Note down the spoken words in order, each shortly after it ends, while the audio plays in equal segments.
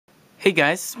Hey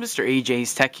guys, it's Mr.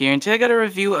 AJ's Tech here, and today I got a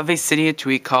review of a Cydia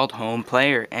tweak called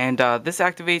HomePlayer, and this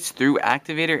activates through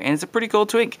Activator, and it's a pretty cool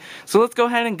tweak. So let's go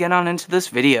ahead and get on into this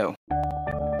video.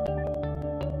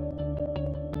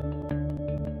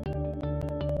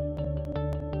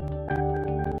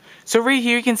 So right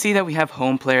here you can see that we have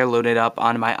HomePlayer loaded up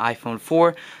on my iPhone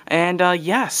 4, and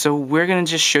yeah, so we're going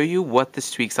to just show you what this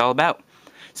tweak's all about.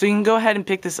 So you can go ahead and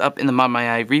pick this up in the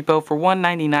modmyi repo for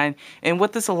 $1.99, and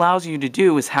what this allows you to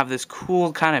do is have this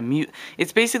cool kind of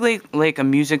it's basically like a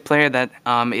music player that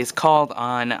is called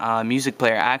on music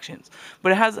player actions,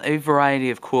 but it has a variety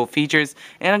of cool features,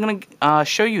 and I'm going to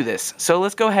show you this. So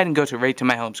let's go ahead and go right to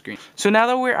my home screen. So now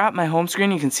that we're at my home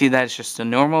screen, you can see that it's just a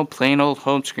normal plain old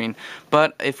home screen,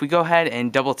 but if we go ahead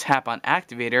and double tap on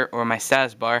Activator or my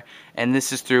status bar, and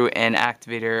this is through an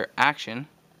Activator action,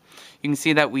 you can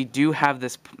see that we do have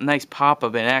this nice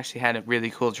pop-up, and it actually had a really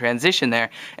cool transition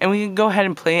there, and we can go ahead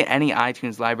and play any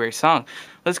iTunes library song.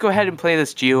 Let's go ahead and play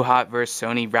this GeoHot vs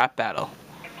Sony rap battle.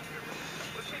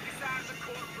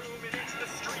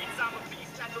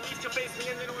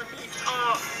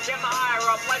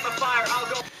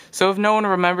 So if no one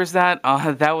remembers that,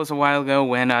 that was a while ago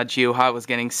when GeoHot was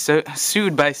getting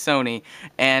sued by Sony,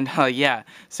 and yeah,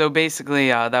 so basically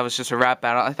that was just a rap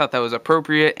battle. I thought that was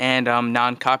appropriate and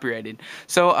non-copyrighted.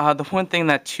 So the one thing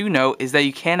to note is that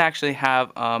you can actually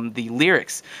have the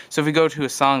lyrics. So if we go to a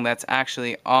song that's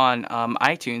actually on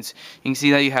iTunes, you can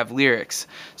see that you have lyrics.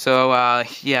 So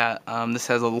yeah, this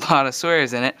has a lot of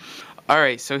swears in it.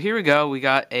 Alright, so here we go. We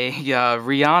got a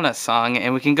Rihanna song,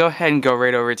 and we can go ahead and go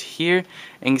right over to here, and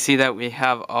you can see that we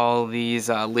have all these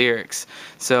lyrics.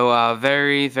 So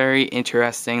very, very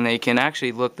interesting that you can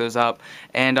actually look those up.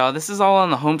 And this is all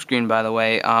on the home screen, by the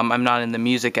way. I'm not in the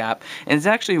music app, and it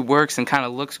actually works and kind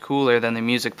of looks cooler than the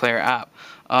music player app.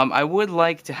 I would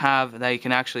like to have that you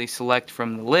can actually select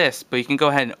from the list, but you can go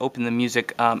ahead and open the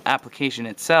music application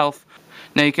itself.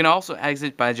 Now you can also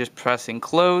exit by just pressing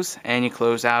close, and you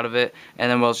close out of it, and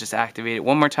then we'll just activate it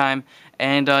one more time.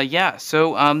 And yeah,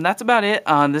 so that's about it.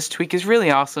 This tweak is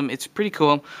really awesome. It's pretty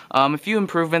cool. A few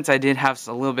improvements. I did have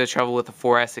a little bit of trouble with the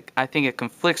 4S. I think it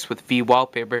conflicts with V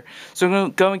wallpaper. So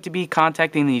I'm going to be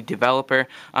contacting the developer.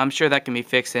 I'm sure that can be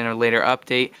fixed in a later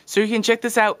update. So you can check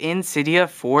this out in Cydia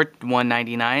for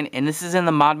 $1.99, and this is in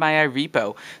the modmyi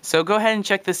repo. So go ahead and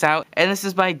check this out. And this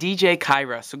is by DJ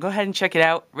Kyra. So go ahead and check it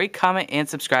out. Rate, comment, and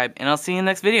subscribe, and I'll see you in the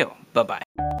next video.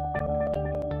 Bye-bye.